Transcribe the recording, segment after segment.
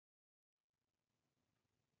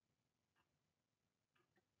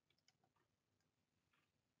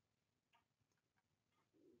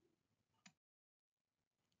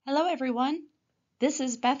Hello everyone, this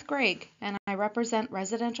is Beth Gregg and I represent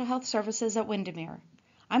Residential Health Services at Wyndemere.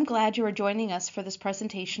 I'm glad you are joining us for this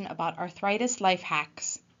presentation about arthritis life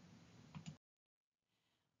hacks.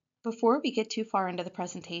 Before we get too far into the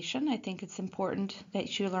presentation, I think it's important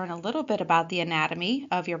that you learn a little bit about the anatomy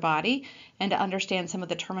of your body and to understand some of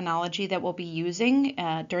the terminology that we'll be using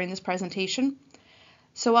during this presentation.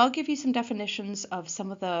 So I'll give you some definitions of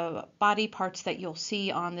some of the body parts that you'll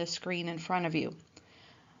see on the screen in front of you.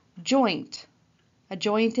 Joint. A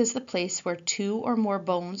joint is the place where two or more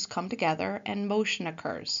bones come together and motion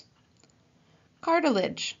occurs.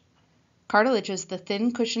 Cartilage. Cartilage is the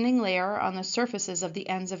thin cushioning layer on the surfaces of the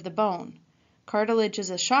ends of the bone. Cartilage is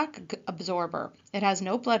a shock absorber. It has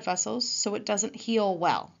no blood vessels, so it doesn't heal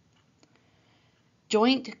well.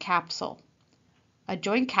 Joint capsule. A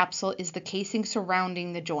joint capsule is the casing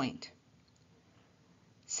surrounding the joint.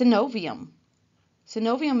 Synovium.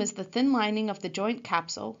 Synovium is the thin lining of the joint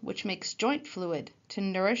capsule, which makes joint fluid to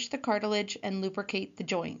nourish the cartilage and lubricate the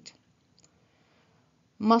joint.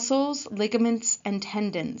 Muscles, ligaments, and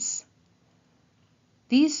tendons.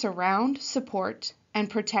 These surround, support, and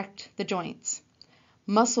protect the joints.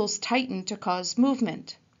 Muscles tighten to cause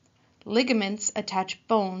movement. Ligaments attach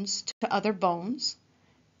bones to other bones.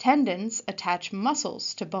 Tendons attach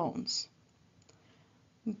muscles to bones.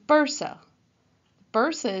 Bursa.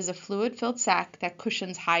 Bursa is a fluid-filled sac that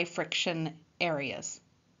cushions high-friction areas.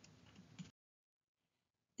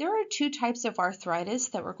 There are two types of arthritis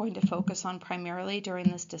that we're going to focus on primarily during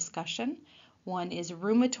this discussion. One is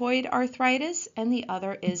rheumatoid arthritis and the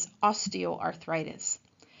other is osteoarthritis.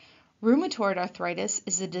 Rheumatoid arthritis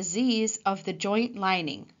is a disease of the joint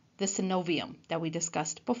lining, the synovium, that we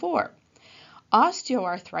discussed before.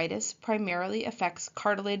 Osteoarthritis primarily affects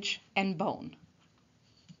cartilage and bone.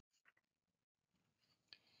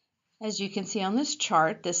 As you can see on this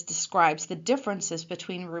chart, this describes the differences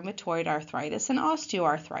between rheumatoid arthritis and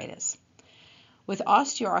osteoarthritis. With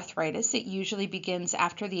osteoarthritis, it usually begins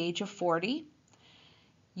after the age of 40.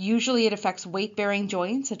 Usually it affects weight-bearing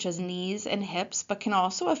joints such as knees and hips, but can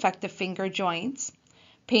also affect the finger joints.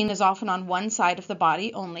 Pain is often on one side of the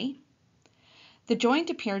body only. The joint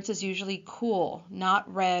appearance is usually cool,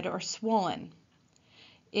 not red or swollen.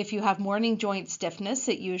 If you have morning joint stiffness,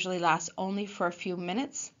 it usually lasts only for a few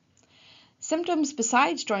minutes. Symptoms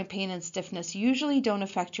besides joint pain and stiffness usually don't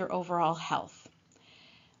affect your overall health.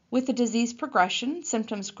 With the disease progression,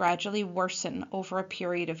 symptoms gradually worsen over a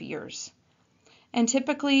period of years. And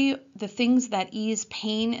typically, the things that ease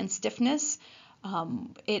pain and stiffness,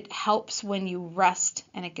 it helps when you rest,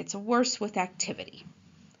 and it gets worse with activity.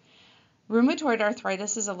 Rheumatoid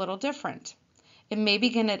arthritis is a little different. It may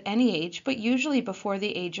begin at any age, but usually before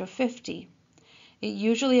the age of 50. It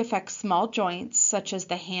usually affects small joints such as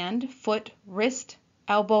the hand, foot, wrist,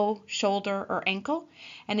 elbow, shoulder, or ankle,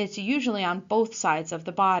 and it's usually on both sides of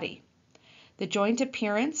the body. The joint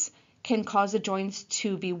appearance can cause the joints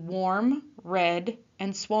to be warm, red,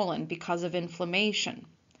 and swollen because of inflammation.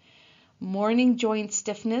 Morning joint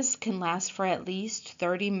stiffness can last for at least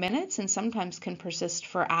 30 minutes and sometimes can persist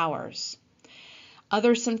for hours.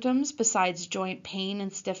 Other symptoms besides joint pain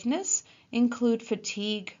and stiffness include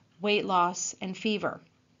fatigue, weight loss, and fever.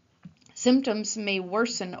 Symptoms may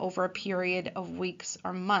worsen over a period of weeks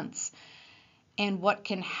or months, and what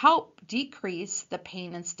can help decrease the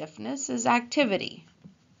pain and stiffness is activity.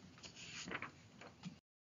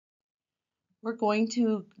 We're going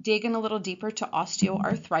to dig in a little deeper to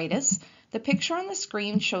osteoarthritis. The picture on the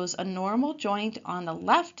screen shows a normal joint on the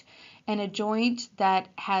left and a joint that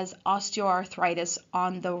has osteoarthritis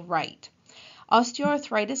on the right.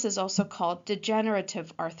 Osteoarthritis is also called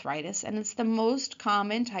degenerative arthritis, and it's the most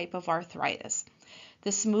common type of arthritis.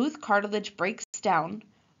 The smooth cartilage breaks down,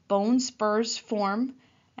 bone spurs form,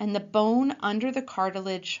 and the bone under the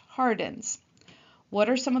cartilage hardens. What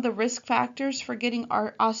are some of the risk factors for getting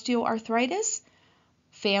osteoarthritis?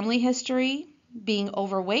 Family history, being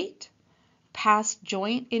overweight, past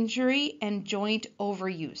joint injury, and joint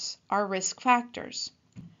overuse are risk factors.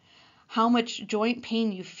 How much joint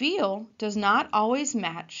pain you feel does not always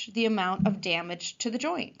match the amount of damage to the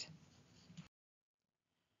joint.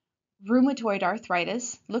 Rheumatoid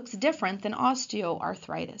arthritis looks different than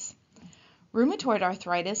osteoarthritis. Rheumatoid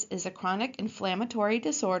arthritis is a chronic inflammatory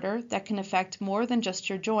disorder that can affect more than just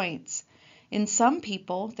your joints. In some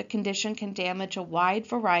people, the condition can damage a wide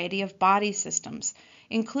variety of body systems,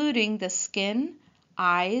 including the skin,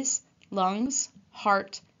 eyes, lungs,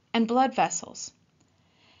 heart, and blood vessels.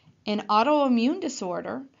 In autoimmune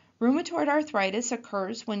disorder, rheumatoid arthritis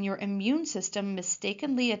occurs when your immune system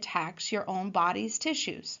mistakenly attacks your own body's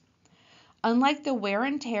tissues. Unlike the wear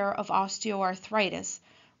and tear of osteoarthritis,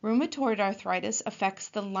 Rheumatoid arthritis affects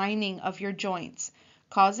the lining of your joints,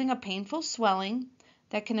 causing a painful swelling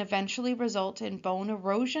that can eventually result in bone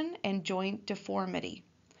erosion and joint deformity.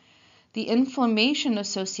 The inflammation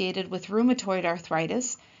associated with rheumatoid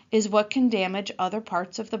arthritis is what can damage other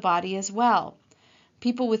parts of the body as well.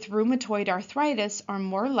 People with rheumatoid arthritis are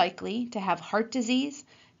more likely to have heart disease,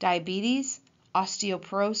 diabetes,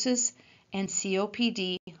 osteoporosis, and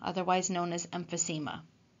COPD, otherwise known as emphysema.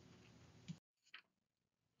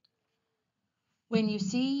 When you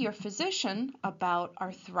see your physician about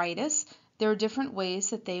arthritis, there are different ways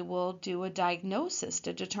that they will do a diagnosis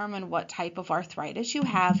to determine what type of arthritis you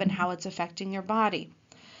have and how it's affecting your body.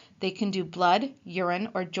 They can do blood, urine,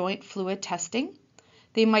 or joint fluid testing.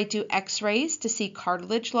 They might do x-rays to see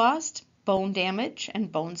cartilage loss, bone damage,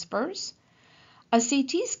 and bone spurs. A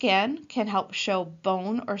CT scan can help show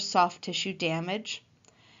bone or soft tissue damage.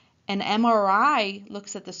 An MRI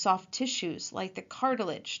looks at the soft tissues like the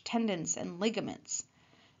cartilage, tendons, and ligaments.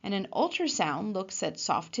 And an ultrasound looks at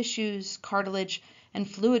soft tissues, cartilage, and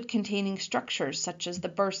fluid-containing structures such as the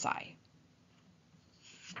bursae.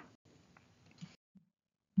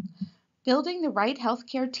 Building the right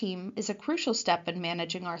healthcare team is a crucial step in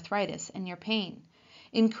managing arthritis and your pain.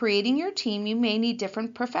 In creating your team, you may need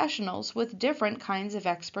different professionals with different kinds of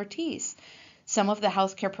expertise. Some of the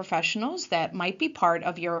healthcare professionals that might be part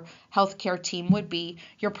of your healthcare team would be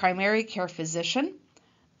your primary care physician,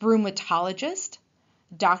 rheumatologist,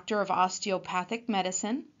 doctor of osteopathic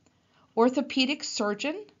medicine, orthopedic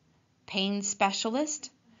surgeon, pain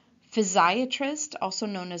specialist, physiatrist, also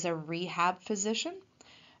known as a rehab physician,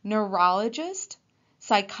 neurologist,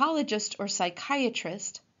 psychologist or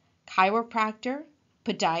psychiatrist, chiropractor,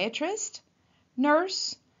 podiatrist,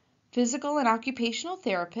 nurse, physical and occupational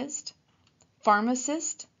therapist,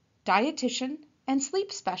 pharmacist, dietitian, and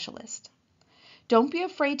sleep specialist. Don't be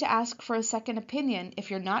afraid to ask for a second opinion if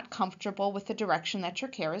you're not comfortable with the direction that your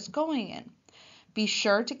care is going in. Be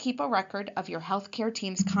sure to keep a record of your healthcare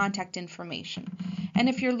team's contact information. And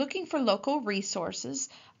if you're looking for local resources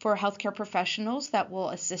for healthcare professionals that will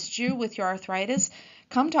assist you with your arthritis,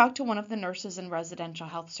 come talk to one of the nurses in residential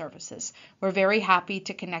health services. We're very happy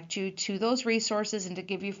to connect you to those resources and to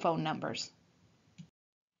give you phone numbers.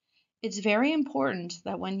 It's very important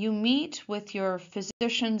that when you meet with your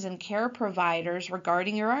physicians and care providers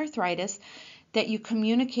regarding your arthritis, that you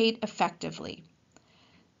communicate effectively.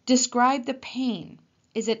 Describe the pain.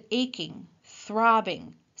 Is it aching,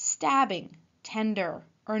 throbbing, stabbing, tender,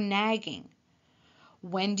 or nagging?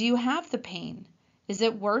 When do you have the pain? Is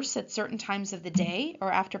it worse at certain times of the day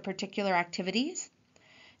or after particular activities?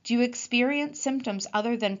 Do you experience symptoms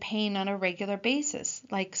other than pain on a regular basis,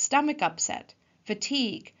 like stomach upset,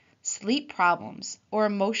 fatigue, sleep problems, or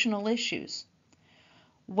emotional issues?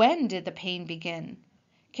 When did the pain begin?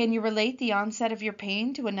 Can you relate the onset of your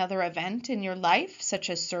pain to another event in your life, such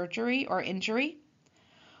as surgery or injury?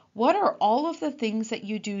 What are all of the things that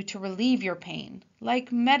you do to relieve your pain,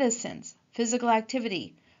 like medicines, physical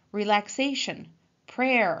activity, relaxation,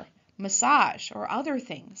 prayer, massage, or other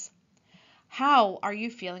things? How are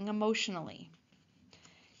you feeling emotionally?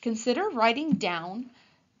 Consider writing down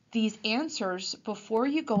these answers before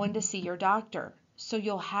you go in to see your doctor, so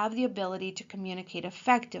you'll have the ability to communicate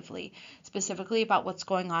effectively, specifically about what's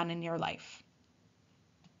going on in your life.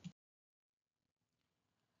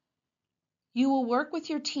 You will work with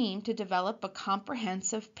your team to develop a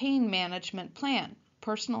comprehensive pain management plan,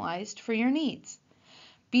 personalized for your needs.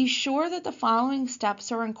 Be sure that the following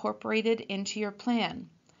steps are incorporated into your plan: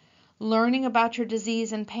 learning about your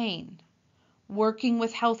disease and pain, working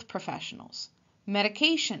with health professionals,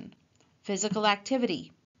 medication, physical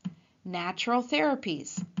activity, natural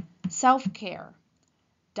therapies, self-care,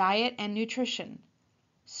 diet and nutrition,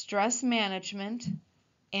 stress management,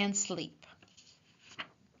 and sleep.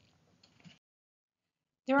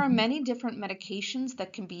 There are many different medications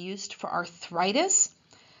that can be used for arthritis.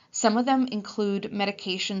 Some of them include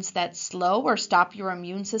medications that slow or stop your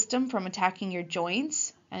immune system from attacking your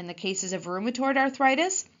joints. In the cases of rheumatoid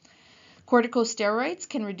arthritis, corticosteroids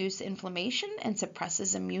can reduce inflammation and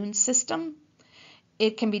suppresses immune system.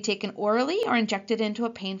 It can be taken orally or injected into a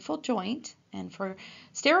painful joint. And for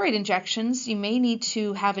steroid injections, you may need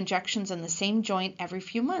to have injections in the same joint every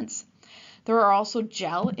few months. There are also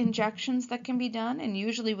gel injections that can be done, and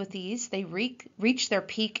usually with these, they reach their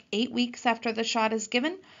peak 8 weeks after the shot is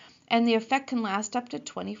given, and the effect can last up to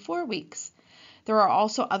 24 weeks. There are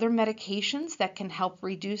also other medications that can help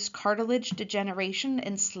reduce cartilage degeneration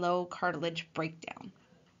and slow cartilage breakdown.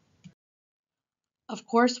 Of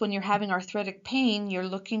course, when you're having arthritic pain, you're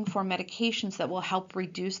looking for medications that will help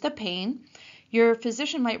reduce the pain. Your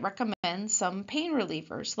physician might recommend some pain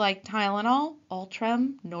relievers like Tylenol,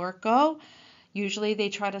 Ultram, Norco. Usually they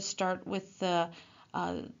try to start with the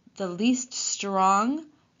least strong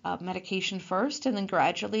medication first, and then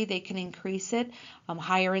gradually they can increase it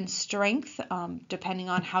higher in strength depending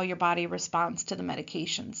on how your body responds to the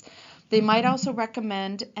medications. They might also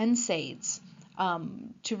recommend NSAIDs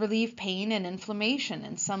to relieve pain and inflammation,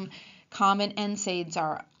 and some common NSAIDs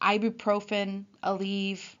are ibuprofen,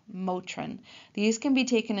 Aleve, Motrin. These can be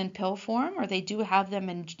taken in pill form, or they do have them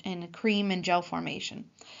in cream and gel formation.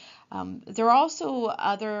 There are also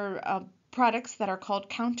other products that are called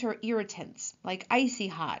counter irritants, like Icy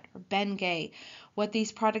Hot or Bengay. What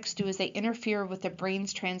these products do is they interfere with the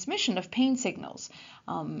brain's transmission of pain signals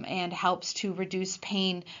and helps to reduce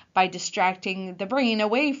pain by distracting the brain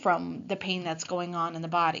away from the pain that's going on in the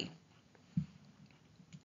body.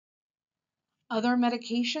 Other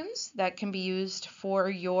medications that can be used for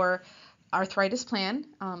your arthritis plan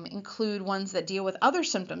include ones that deal with other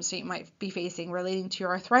symptoms that you might be facing relating to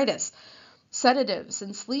your arthritis. Sedatives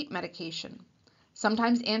and sleep medication.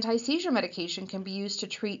 Sometimes anti-seizure medication can be used to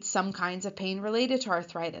treat some kinds of pain related to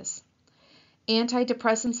arthritis.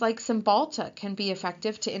 Antidepressants like Cymbalta can be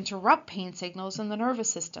effective to interrupt pain signals in the nervous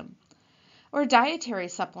system. Or dietary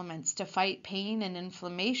supplements to fight pain and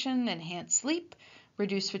inflammation, enhance sleep,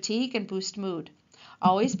 reduce fatigue, and boost mood.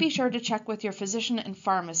 Always be sure to check with your physician and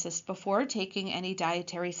pharmacist before taking any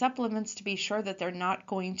dietary supplements to be sure that they're not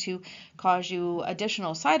going to cause you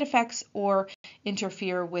additional side effects or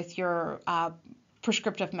interfere with your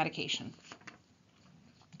prescriptive medication.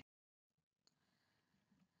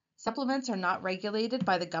 Supplements are not regulated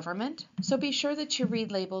by the government, so be sure that you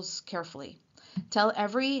read labels carefully. Tell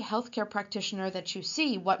every healthcare practitioner that you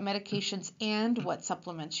see what medications and what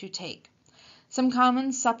supplements you take. Some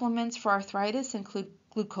common supplements for arthritis include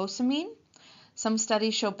glucosamine. Some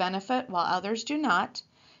studies show benefit while others do not.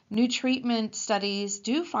 New treatment studies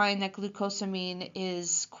do find that glucosamine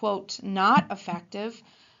is, quote, not effective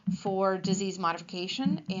for disease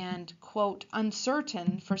modification and, quote,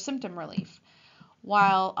 uncertain for symptom relief.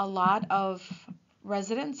 While a lot of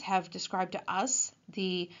residents have described to us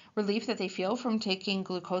the relief that they feel from taking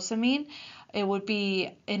glucosamine, it would be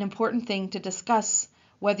an important thing to discuss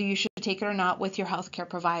whether you should take it or not with your healthcare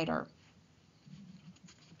provider.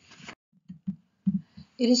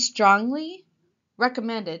 It is strongly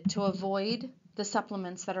recommended to avoid the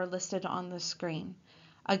supplements that are listed on the screen.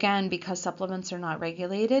 Again, because supplements are not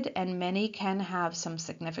regulated and many can have some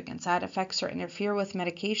significant side effects or interfere with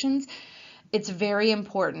medications, it's very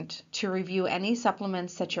important to review any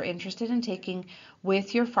supplements that you're interested in taking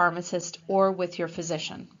with your pharmacist or with your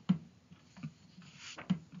physician.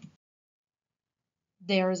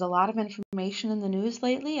 There is a lot of information in the news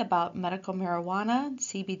lately about medical marijuana,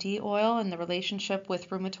 CBD oil, and the relationship with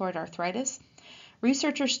rheumatoid arthritis.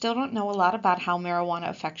 Researchers still don't know a lot about how marijuana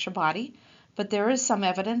affects your body, but there is some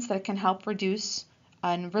evidence that it can help reduce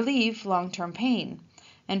and relieve long-term pain.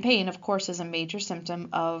 And pain, of course, is a major symptom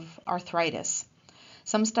of arthritis.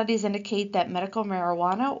 Some studies indicate that medical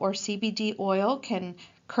marijuana or CBD oil can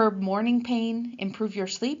curb morning pain, improve your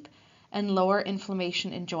sleep, and lower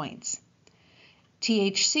inflammation in joints.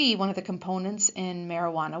 THC, one of the components in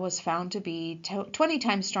marijuana, was found to be 20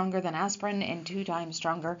 times stronger than aspirin and 2 times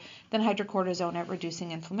stronger than hydrocortisone at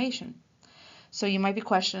reducing inflammation. So you might be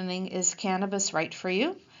questioning, is cannabis right for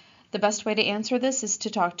you? The best way to answer this is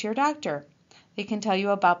to talk to your doctor. They can tell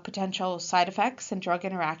you about potential side effects and drug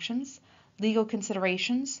interactions, legal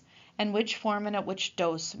considerations, and which form and at which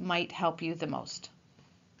dose might help you the most.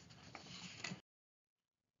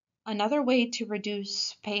 Another way to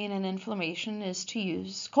reduce pain and inflammation is to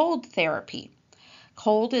use cold therapy.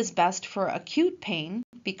 Cold is best for acute pain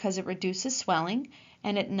because it reduces swelling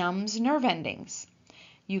and it numbs nerve endings.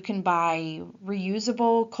 You can buy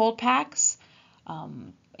reusable cold packs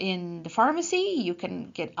in the pharmacy. You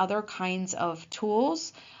can get other kinds of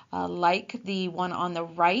tools like the one on the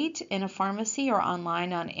right in a pharmacy or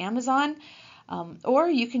online on Amazon. Or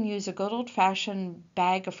you can use a good old-fashioned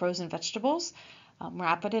bag of frozen vegetables.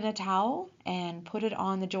 Wrap it in a towel and put it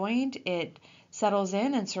on the joint. It settles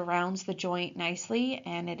in and surrounds the joint nicely,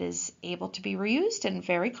 and it is able to be reused and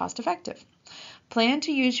very cost effective. Plan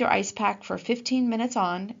to use your ice pack for 15 minutes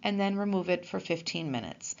on and then remove it for 15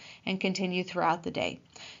 minutes and continue throughout the day.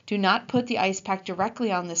 Do not put the ice pack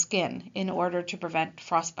directly on the skin in order to prevent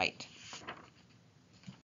frostbite.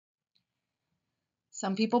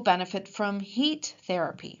 Some people benefit from heat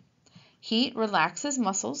therapy. Heat relaxes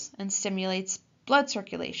muscles and stimulates blood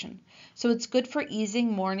circulation, so it's good for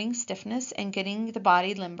easing morning stiffness and getting the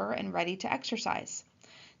body limber and ready to exercise.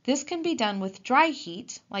 This can be done with dry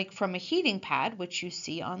heat, like from a heating pad, which you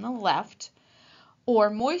see on the left, or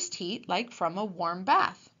moist heat like from a warm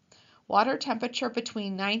bath. Water temperature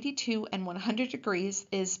between 92 and 100 degrees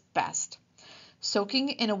is best. Soaking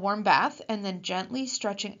in a warm bath and then gently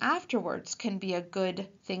stretching afterwards can be a good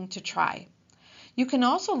thing to try. You can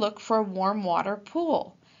also look for a warm water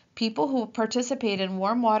pool. People who participate in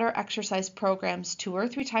warm water exercise programs 2 or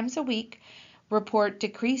 3 times a week report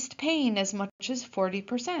decreased pain as much as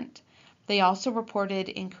 40%. They also reported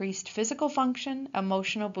increased physical function,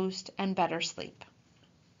 emotional boost, and better sleep.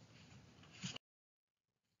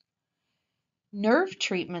 Nerve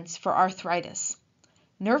treatments for arthritis.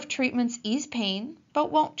 Nerve treatments ease pain,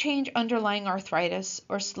 but won't change underlying arthritis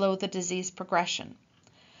or slow the disease progression.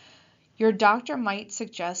 Your doctor might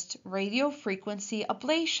suggest radiofrequency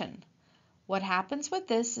ablation. What happens with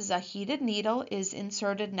this is a heated needle is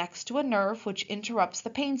inserted next to a nerve which interrupts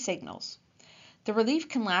the pain signals. The relief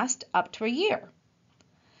can last up to a year.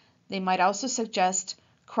 They might also suggest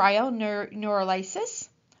cryoneurolysis,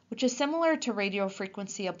 which is similar to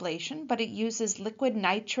radiofrequency ablation, but it uses liquid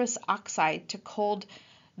nitrous oxide to cold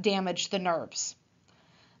damage the nerves.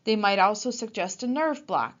 They might also suggest a nerve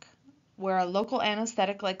block, where a local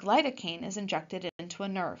anesthetic like lidocaine is injected into a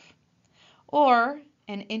nerve, or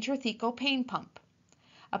an intrathecal pain pump.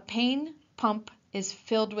 A pain pump is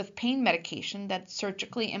filled with pain medication that's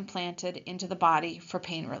surgically implanted into the body for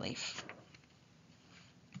pain relief.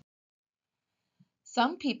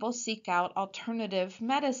 Some people seek out alternative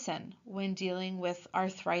medicine when dealing with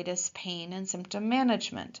arthritis, pain, and symptom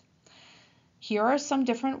management. Here are some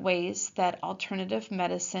different ways that alternative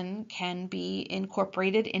medicine can be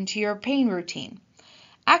incorporated into your pain routine.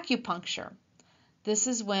 Acupuncture. This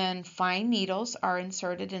is when fine needles are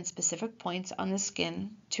inserted in specific points on the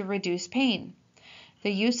skin to reduce pain.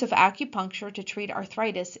 The use of acupuncture to treat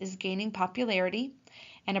arthritis is gaining popularity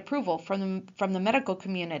and approval from the medical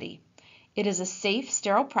community. It is a safe,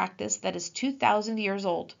 sterile practice that is 2,000 years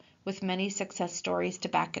old, with many success stories to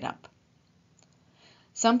back it up.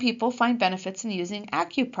 Some people find benefits in using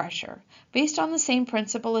acupressure, based on the same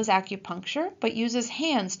principle as acupuncture, but uses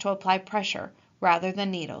hands to apply pressure rather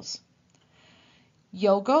than needles.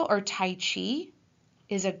 Yoga or Tai Chi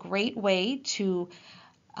is a great way to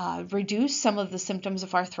reduce some of the symptoms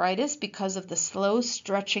of arthritis because of the slow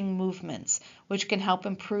stretching movements, which can help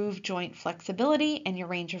improve joint flexibility and your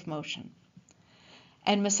range of motion.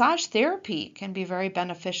 And massage therapy can be very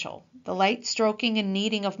beneficial. The light stroking and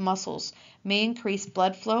kneading of muscles may increase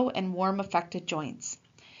blood flow and warm affected joints.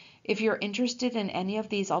 If you're interested in any of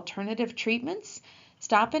these alternative treatments,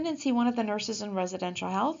 stop in and see one of the nurses in residential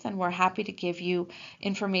health, and we're happy to give you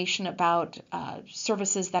information about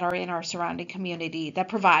services that are in our surrounding community that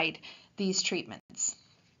provide these treatments.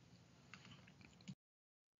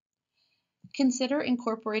 Consider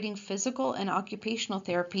incorporating physical and occupational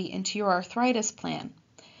therapy into your arthritis plan.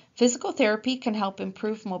 Physical therapy can help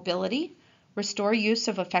improve mobility, restore use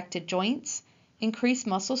of affected joints, increase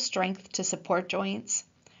muscle strength to support joints,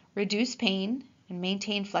 reduce pain, and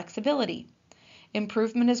maintain flexibility.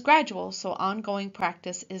 Improvement is gradual, so ongoing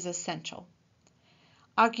practice is essential.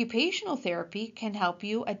 Occupational therapy can help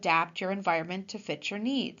you adapt your environment to fit your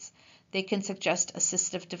needs. They can suggest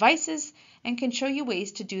assistive devices and can show you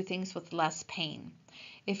ways to do things with less pain.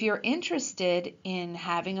 If you're interested in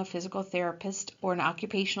having a physical therapist or an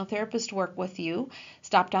occupational therapist work with you,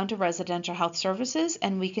 stop down to Residential Health Services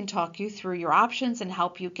and we can talk you through your options and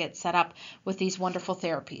help you get set up with these wonderful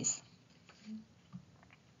therapies.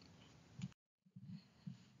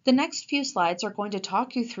 The next few slides are going to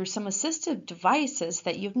talk you through some assistive devices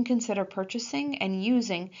that you can consider purchasing and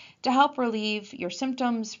using to help relieve your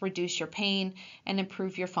symptoms, reduce your pain, and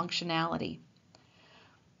improve your functionality.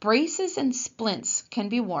 Braces and splints can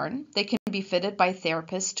be worn. They can be fitted by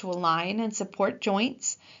therapists to align and support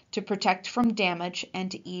joints, to protect from damage, and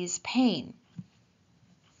to ease pain.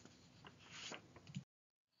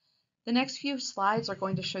 The next few slides are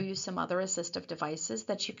going to show you some other assistive devices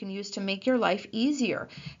that you can use to make your life easier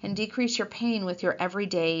and decrease your pain with your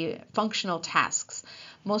everyday functional tasks.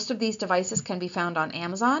 Most of these devices can be found on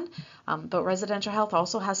Amazon, but Residential Health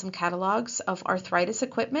also has some catalogs of arthritis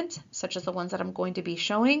equipment, such as the ones that I'm going to be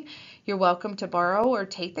showing. You're welcome to borrow or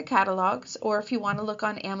take the catalogs, or if you want to look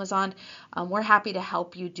on Amazon, we're happy to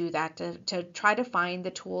help you do that, to try to find the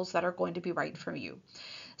tools that are going to be right for you.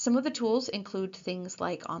 Some of the tools include things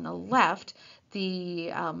like on the left,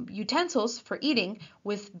 the utensils for eating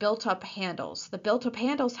with built-up handles. The built-up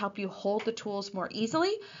handles help you hold the tools more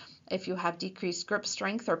easily if you have decreased grip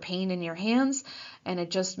strength or pain in your hands, and it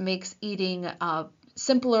just makes eating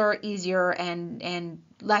simpler, easier, and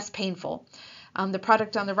less painful. The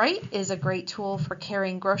product on the right is a great tool for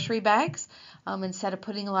carrying grocery bags. instead of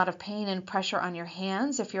putting a lot of pain and pressure on your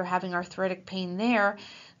hands, if you're having arthritic pain there,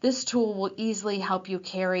 this tool will easily help you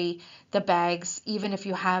carry the bags even if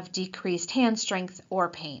you have decreased hand strength or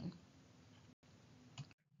pain.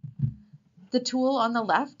 The tool on the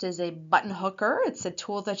left is a button hooker. It's a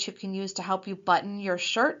tool that you can use to help you button your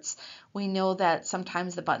shirts. We know that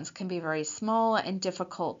sometimes the buttons can be very small and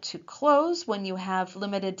difficult to close when you have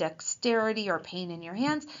limited dexterity or pain in your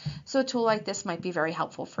hands, so a tool like this might be very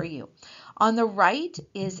helpful for you. On the right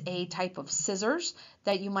is a type of scissors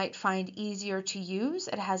that you might find easier to use.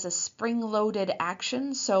 It has a spring-loaded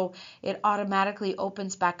action, so it automatically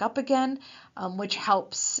opens back up again, which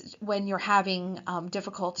helps when you're having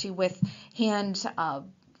difficulty with hand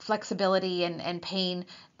flexibility and pain.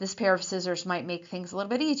 This pair of scissors might make things a little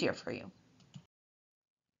bit easier for you.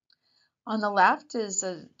 On the left is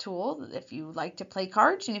a tool if you like to play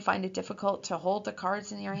cards and you find it difficult to hold the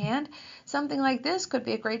cards in your hand. Something like this could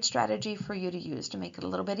be a great strategy for you to use to make it a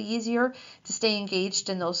little bit easier to stay engaged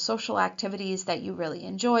in those social activities that you really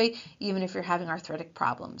enjoy, even if you're having arthritic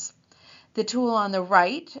problems. The tool on the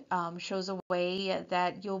right shows a way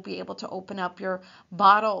that you'll be able to open up your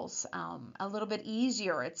bottles a little bit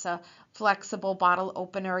easier. It's a flexible bottle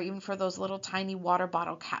opener, even for those little tiny water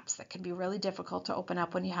bottle caps that can be really difficult to open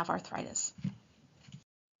up when you have arthritis.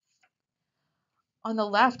 On the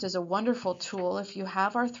left is a wonderful tool if you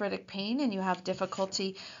have arthritic pain and you have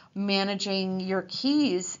difficulty managing your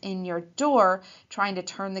keys in your door, trying to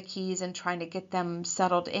turn the keys and trying to get them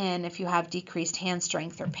settled in if you have decreased hand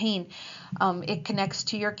strength or pain. It connects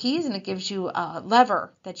to your keys and it gives you a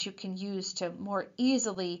lever that you can use to more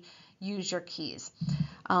easily use your keys.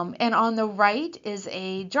 And on the right is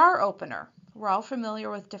a jar opener. We're all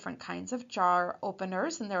familiar with different kinds of jar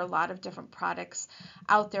openers, and there are a lot of different products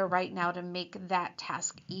out there right now to make that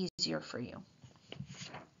task easier for you.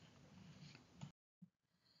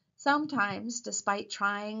 Sometimes, despite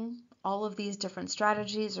trying all of these different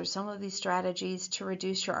strategies or some of these strategies to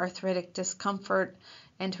reduce your arthritic discomfort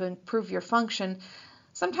and to improve your function,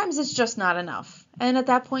 sometimes it's just not enough. And at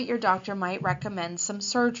that point, your doctor might recommend some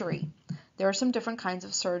surgery. There are some different kinds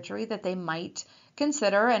of surgery that they might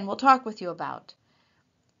consider and we'll talk with you about.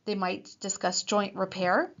 They might discuss joint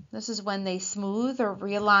repair. This is when they smooth or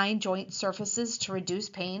realign joint surfaces to reduce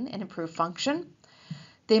pain and improve function.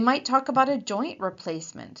 They might talk about a joint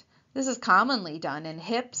replacement. This is commonly done in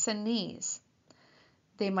hips and knees.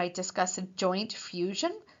 They might discuss a joint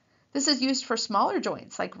fusion. This is used for smaller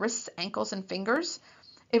joints like wrists, ankles, and fingers.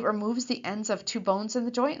 It removes the ends of two bones in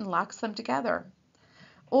the joint and locks them together.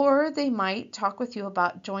 Or they might talk with you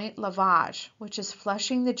about joint lavage, which is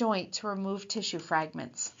flushing the joint to remove tissue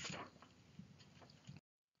fragments.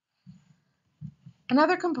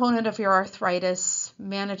 Another component of your arthritis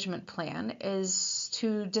management plan is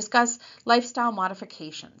to discuss lifestyle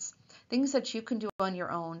modifications, things that you can do on your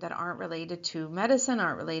own that aren't related to medicine,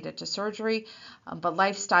 aren't related to surgery, but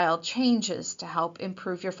lifestyle changes to help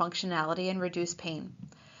improve your functionality and reduce pain.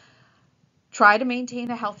 Try to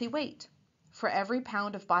maintain a healthy weight. For every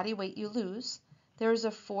pound of body weight you lose, there is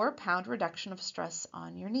a 4-pound reduction of stress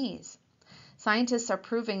on your knees. Scientists are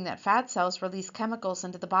proving that fat cells release chemicals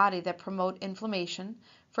into the body that promote inflammation,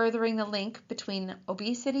 furthering the link between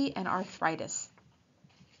obesity and arthritis.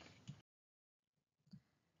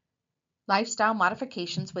 Lifestyle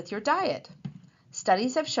modifications with your diet.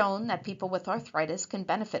 Studies have shown that people with arthritis can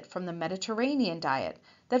benefit from the Mediterranean diet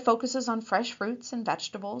that focuses on fresh fruits and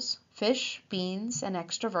vegetables, fish, beans, and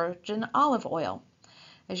extra virgin olive oil.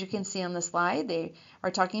 As you can see on the slide, they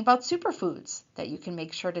are talking about superfoods that you can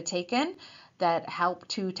make sure to take in that help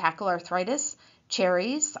to tackle arthritis.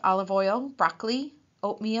 Cherries, olive oil, broccoli,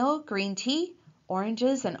 oatmeal, green tea,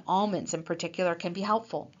 oranges, and almonds in particular can be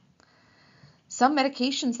helpful. Some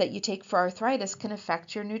medications that you take for arthritis can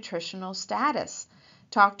affect your nutritional status.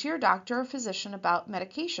 Talk to your doctor or physician about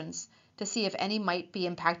medications to see if any might be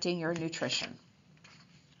impacting your nutrition.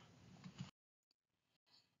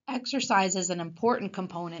 Exercise is an important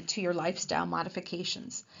component to your lifestyle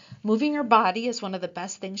modifications. Moving your body is one of the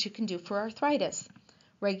best things you can do for arthritis.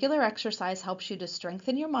 Regular exercise helps you to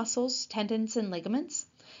strengthen your muscles, tendons, and ligaments.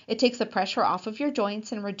 It takes the pressure off of your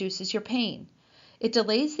joints and reduces your pain. It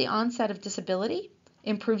delays the onset of disability,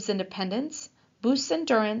 improves independence, boosts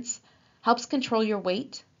endurance, helps control your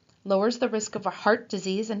weight, lowers the risk of heart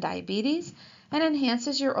disease and diabetes, and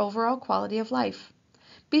enhances your overall quality of life.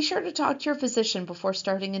 Be sure to talk to your physician before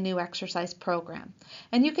starting a new exercise program.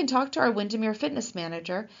 And you can talk to our Wyndemere Fitness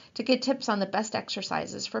Manager to get tips on the best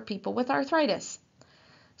exercises for people with arthritis.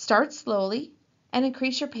 Start slowly and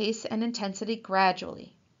increase your pace and intensity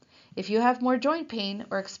gradually. If you have more joint pain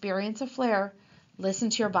or experience a flare, listen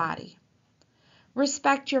to your body.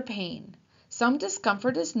 Respect your pain. Some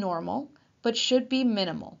discomfort is normal, but should be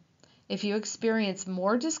minimal. If you experience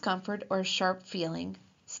more discomfort or sharp feeling,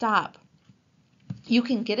 stop. You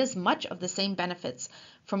can get as much of the same benefits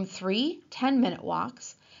from 3 10-minute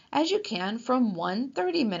walks as you can from one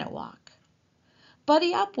 30-minute walk.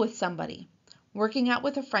 Buddy up with somebody. Working out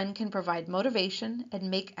with a friend can provide motivation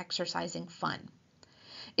and make exercising fun.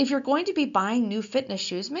 If you're going to be buying new fitness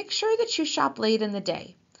shoes, make sure that you shop late in the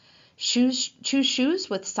day. Choose shoes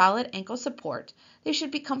with solid ankle support. They should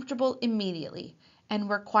be comfortable immediately and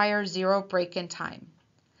require 0 break-in time.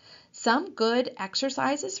 Some good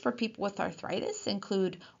exercises for people with arthritis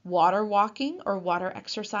include water walking or water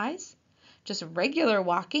exercise, just regular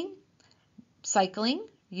walking, cycling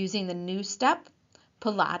using the new step,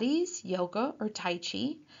 Pilates, yoga, or Tai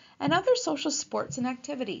Chi, and other social sports and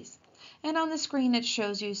activities. And on the screen it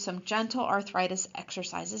shows you some gentle arthritis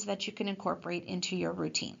exercises that you can incorporate into your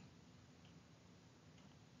routine.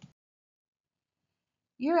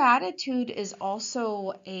 Your attitude is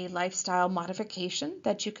also a lifestyle modification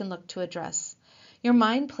that you can look to address. Your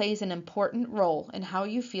mind plays an important role in how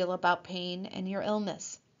you feel about pain and your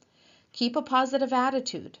illness. Keep a positive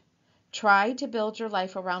attitude. Try to build your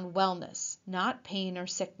life around wellness, not pain or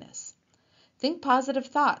sickness. Think positive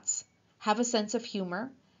thoughts, have a sense of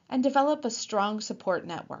humor, and develop a strong support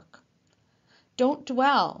network. Don't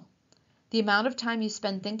dwell. The amount of time you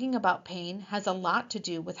spend thinking about pain has a lot to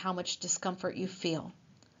do with how much discomfort you feel.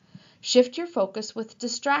 Shift your focus with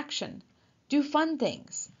distraction. Do fun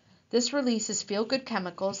things. This releases feel-good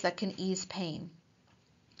chemicals that can ease pain.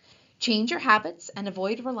 Change your habits and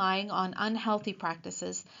avoid relying on unhealthy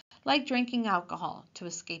practices like drinking alcohol to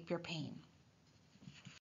escape your pain.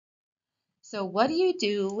 So what do you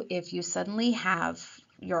do if you suddenly have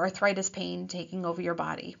your arthritis pain taking over your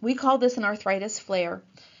body? We call this an arthritis flare.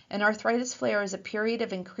 An arthritis flare is a period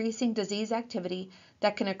of increasing disease activity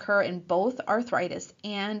that can occur in both arthritis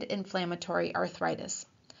and inflammatory arthritis.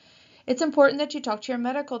 It's important that you talk to your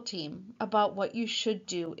medical team about what you should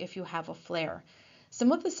do if you have a flare.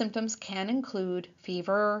 Some of the symptoms can include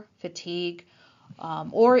fever, fatigue,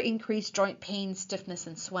 or increased joint pain, stiffness,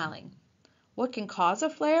 and swelling. What can cause a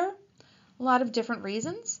flare? A lot of different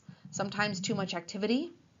reasons. Sometimes too much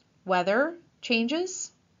activity, weather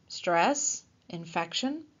changes, stress,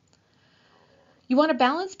 infection. You want to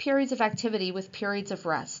balance periods of activity with periods of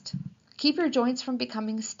rest. Keep your joints from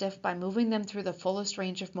becoming stiff by moving them through the fullest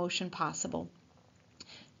range of motion possible.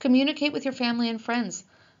 Communicate with your family and friends.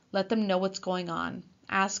 Let them know what's going on.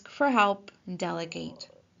 Ask for help and delegate.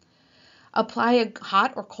 Apply a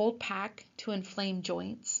hot or cold pack to inflamed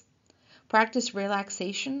joints. Practice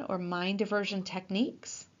relaxation or mind diversion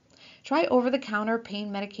techniques. Try over-the-counter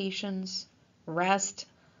pain medications. Rest.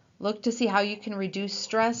 Look to see how you can reduce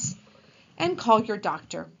stress. And call your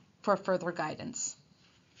doctor for further guidance.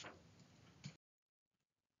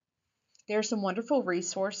 There are some wonderful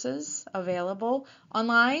resources available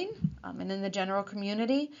online and in the general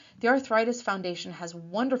community. The Arthritis Foundation has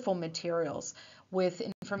wonderful materials with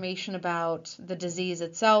information about the disease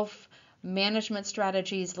itself, management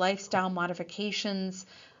strategies, lifestyle modifications,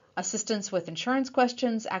 assistance with insurance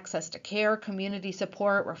questions, access to care, community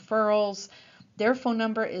support, referrals. Their phone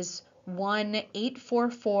number is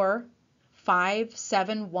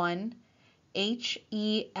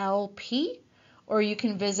 1-844-571-HELP, or you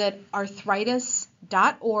can visit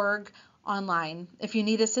arthritis.org online. If you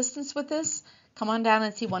need assistance with this, come on down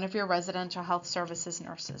and see one of your residential health services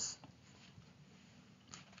nurses.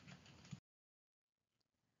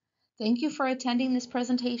 Thank you for attending this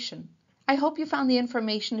presentation. I hope you found the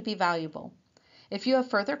information to be valuable. If you have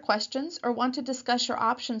further questions or want to discuss your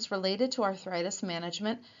options related to arthritis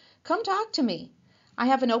management, come talk to me. I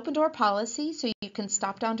have an open door policy, so you can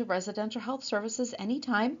stop down to Residential Health Services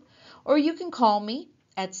anytime, or you can call me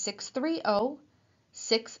at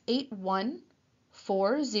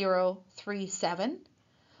 630-681-4037,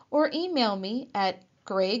 or email me at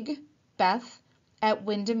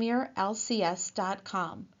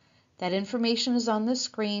gregbeth@wyndemere.lcs.com. That information is on the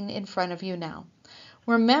screen in front of you now.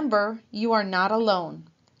 Remember, you are not alone.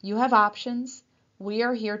 You have options. We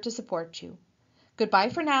are here to support you. Goodbye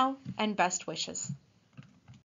for now, and best wishes.